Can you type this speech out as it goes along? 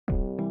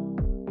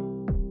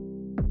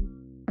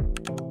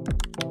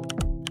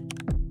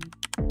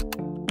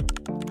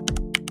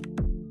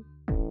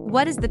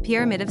What is the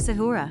Pyramid of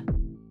Sahura?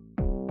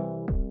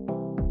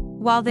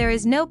 While there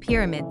is no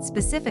pyramid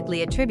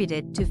specifically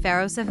attributed to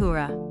Pharaoh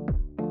Sahure,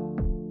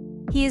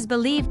 he is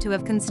believed to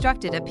have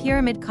constructed a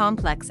pyramid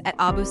complex at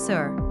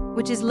Abusir,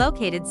 which is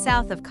located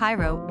south of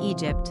Cairo,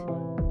 Egypt.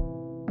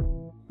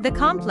 The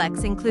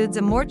complex includes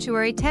a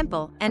mortuary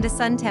temple and a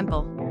sun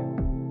temple.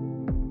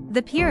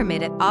 The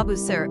pyramid at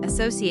Abusir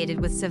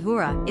associated with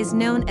Sahure is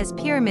known as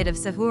Pyramid of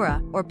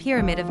Sahura or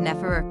Pyramid of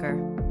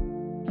Neferirkare.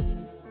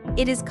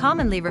 It is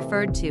commonly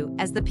referred to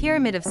as the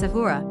Pyramid of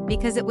Sahura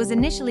because it was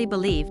initially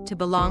believed to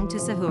belong to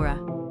Sahure,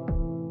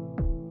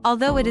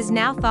 although it is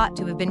now thought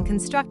to have been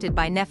constructed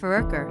by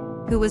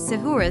Neferirkare, who was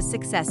Sahure's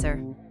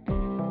successor.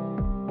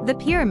 The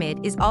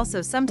pyramid is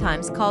also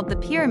sometimes called the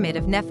Pyramid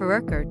of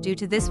Neferirkare due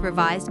to this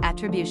revised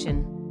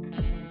attribution.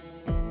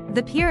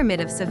 The Pyramid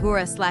of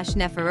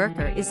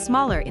Sahura/Neferirkare is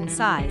smaller in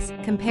size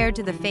compared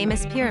to the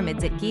famous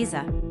pyramids at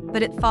Giza,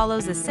 but it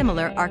follows a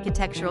similar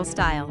architectural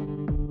style.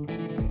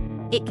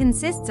 It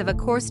consists of a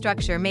core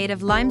structure made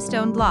of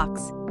limestone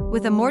blocks,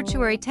 with a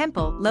mortuary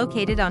temple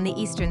located on the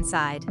eastern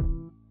side.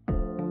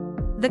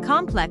 The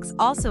complex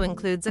also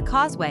includes a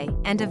causeway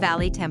and a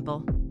valley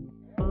temple.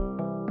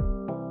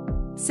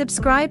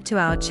 Subscribe to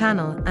our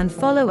channel and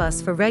follow us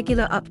for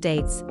regular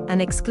updates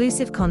and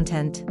exclusive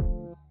content.